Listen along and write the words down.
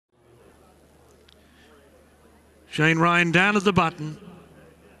Shane Ryan down at the button.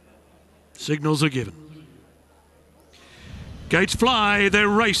 Signals are given. Gates fly, they're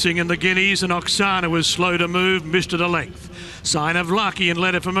racing in the Guineas, and Oksana was slow to move, missed it a length. Sign of Lucky and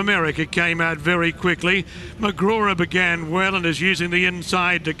Letter from America came out very quickly. Mensoora began well and is using the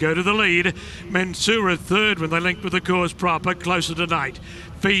inside to go to the lead. Mensoora third when they linked with the course proper, closer to night.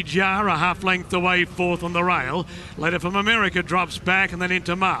 Feedyah a half length away, fourth on the rail. Letter from America drops back and then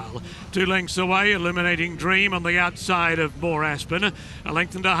Ihtimal. 2 lengths away, Illuminating Dream on the outside of More Aspen. A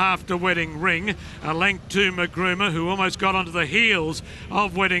length and a half to Wedding Ring. A length to Mensoora, who almost got onto the heels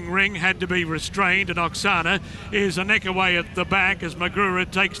of Wedding Ring, had to be restrained, and Oksana is a neck away at the back as Mensoora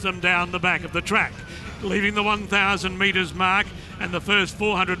takes them down the back of the track. Leaving the 1,000 metres mark and the first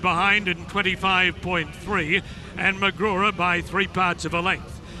 400 behind in 25.3, and Mensoora by 3 parts of a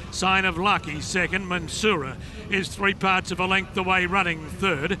length. Sign of Lucky second. Mensoora is 3 parts of a length away, running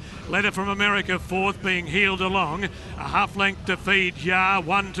third. Letter from America fourth, being heeled along. A half length to Feedyah,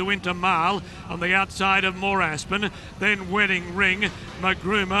 1 to Ihtimal on the outside of More Aspen. Then Wedding Ring,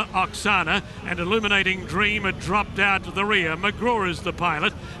 Mensoora, Oksana, and Illuminating Dream had dropped out to the rear. Mensoora's the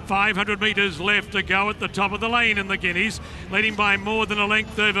pilot. 500 metres left to go at the top of the lane in the Guineas, leading by more than a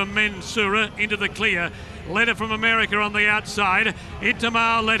length over Mensoora into the clear. Letter from America on the outside.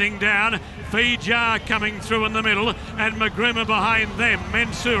 Ihtimal letting down. Feedyah coming through in the middle, and Mensoora behind them.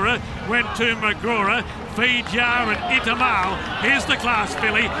 Mensoora went to Mensoora. Feedyah and Ihtimal. Here's the class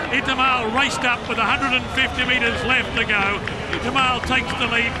filly. Ihtimal raced up with 150 metres left to go. Ihtimal takes the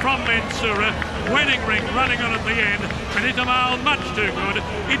lead from Mensoora. Wedding Ring running on at the end, and Ihtimal much too good.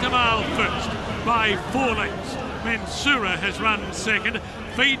 Ihtimal first by 4 lengths. Mensoora has run second.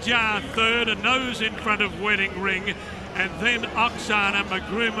 Feedyah third, a nose in front of Wedding Ring, and then Oksana,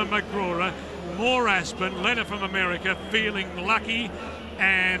 Mensoora, More Aspen, Letter from America, Feeling Lucky,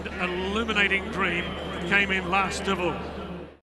 and Illuminating Dream came in last of all.